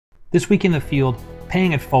This week in the field,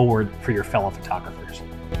 paying it forward for your fellow photographers.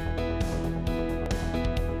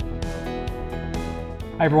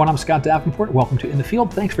 Hi everyone, I'm Scott Davenport. Welcome to In the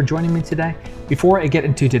Field. Thanks for joining me today. Before I get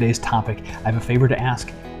into today's topic, I have a favor to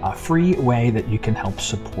ask. A free way that you can help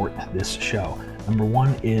support this show. Number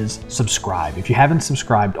one is subscribe. If you haven't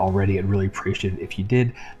subscribed already, I'd really appreciate it if you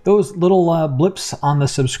did. Those little blips on the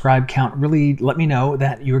subscribe count really let me know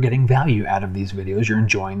that you're getting value out of these videos, you're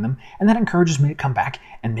enjoying them, and that encourages me to come back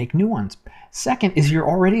and make new ones. Second is you're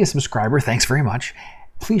already a subscriber, thanks very much.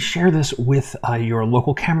 Please share this with your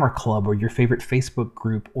local camera club or your favorite Facebook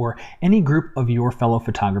group or any group of your fellow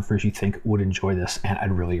photographers you think would enjoy this, and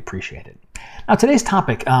I'd really appreciate it. Now today's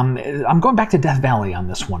topic, I'm going back to Death Valley on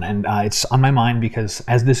this one, and it's on my mind because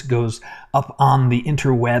as this goes up on the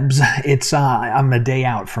interwebs, I'm a day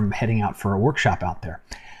out from heading out for a workshop out there.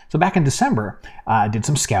 So back in December, I did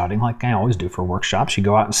some scouting like I always do for workshops. You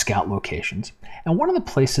go out and scout locations. And one of the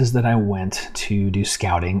places that I went to do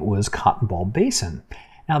scouting was Cottonball Basin.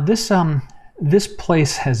 Now this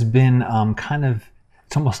place has been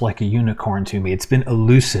it's almost like a unicorn to me. It's been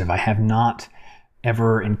elusive. I have not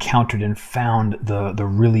ever encountered and found the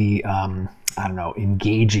really,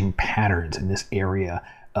 engaging patterns in this area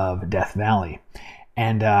of Death Valley.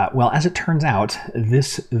 And well, as it turns out,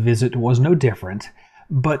 this visit was no different.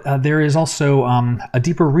 But there is also a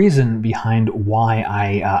deeper reason behind why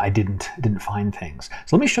I didn't find things.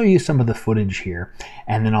 So let me show you some of the footage here,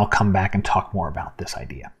 and then I'll come back and talk more about this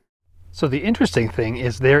idea. So the interesting thing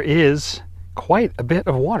is there is quite a bit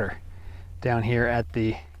of water down here at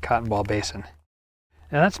the Cottonball Basin.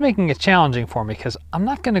 Now that's making it challenging for me because I'm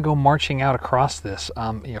not going to go marching out across this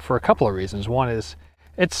for a couple of reasons. One is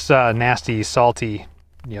it's nasty, salty,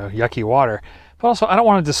 yucky water. But also, I don't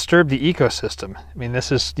want to disturb the ecosystem. I mean,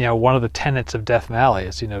 this is, one of the tenets of Death Valley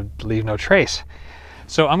is, leave no trace.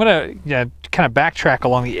 So I'm going to kind of backtrack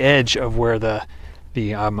along the edge of where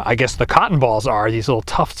I guess the cotton balls are, these little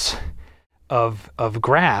tufts of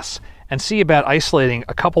grass, and see about isolating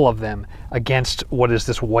a couple of them against what is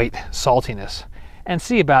this white saltiness, and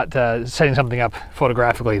see about setting something up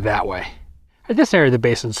photographically that way. At this area of the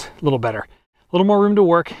basin's a little better. A little more room to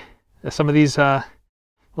work. Some of these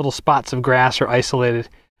little spots of grass are isolated.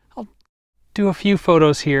 I'll do a few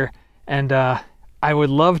photos here, and I would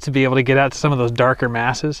love to be able to get out to some of those darker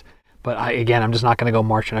masses, but again, I'm just not going to go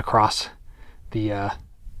marching across the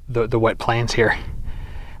wet plains here.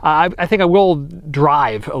 I think I will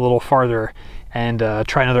drive a little farther and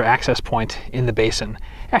try another access point in the basin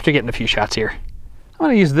after getting a few shots here. I'm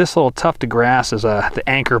going to use this little tuft of grass as the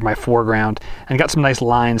anchor of my foreground, and got some nice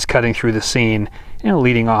lines cutting through the scene,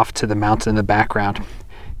 leading off to the mountain in the background.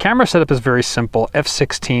 Camera setup is very simple,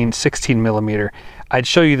 f/16, 16mm. I'd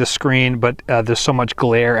show you the screen, but there's so much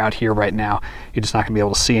glare out here right now, you're just not gonna be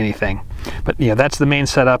able to see anything. But that's the main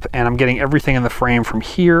setup, and I'm getting everything in the frame from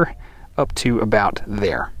here up to about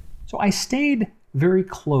there. So I stayed very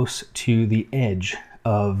close to the edge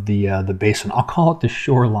of the basin. I'll call it the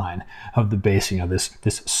shoreline of the basin,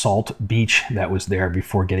 this salt beach that was there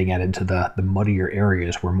before getting out into the muddier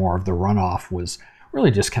areas where more of the runoff was really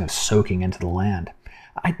just kind of soaking into the land.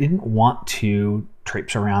 I didn't want to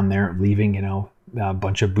traipse around there, leaving, a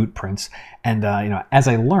bunch of boot prints. And, as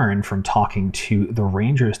I learned from talking to the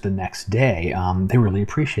rangers the next day, they really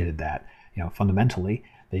appreciated that. Fundamentally,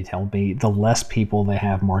 they tell me the less people they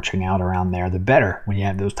have marching out around there, the better when you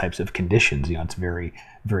have those types of conditions. It's very,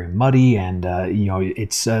 very muddy, and,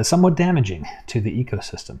 it's somewhat damaging to the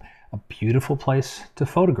ecosystem. A beautiful place to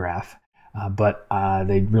photograph. But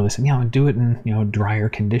they really said, do it in drier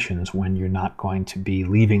conditions when you're not going to be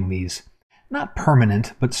leaving these not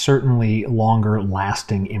permanent, but certainly longer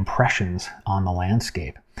lasting impressions on the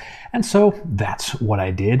landscape. And so that's what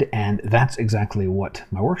I did, and that's exactly what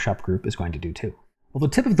my workshop group is going to do too. Well, the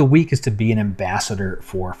tip of the week is to be an ambassador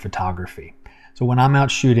for photography. So when I'm out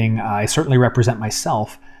shooting, I certainly represent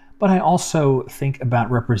myself, but I also think about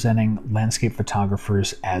representing landscape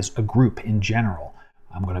photographers as a group in general.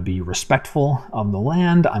 I'm going to be respectful of the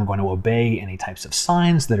land. I'm going to obey any types of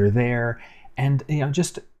signs that are there, and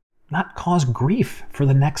just not cause grief for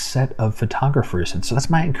the next set of photographers. And so that's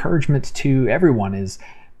my encouragement to everyone is,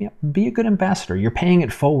 be a good ambassador. You're paying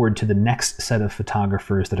it forward to the next set of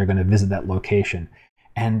photographers that are going to visit that location.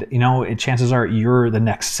 And chances are you're the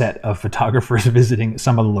next set of photographers visiting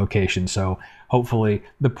some of the locations. So hopefully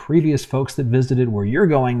the previous folks that visited where you're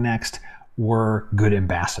going next were good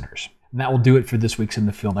ambassadors. And that will do it for this week's In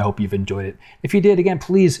the Field. I hope you've enjoyed it. If you did, again,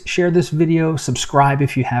 please share this video, subscribe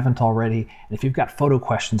if you haven't already. And if you've got photo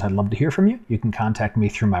questions, I'd love to hear from you. You can contact me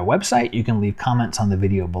through my website. You can leave comments on the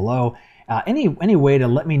video below. Any way to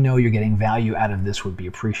let me know you're getting value out of this would be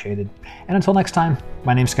appreciated. And until next time,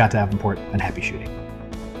 my name's Scott Davenport, and happy shooting.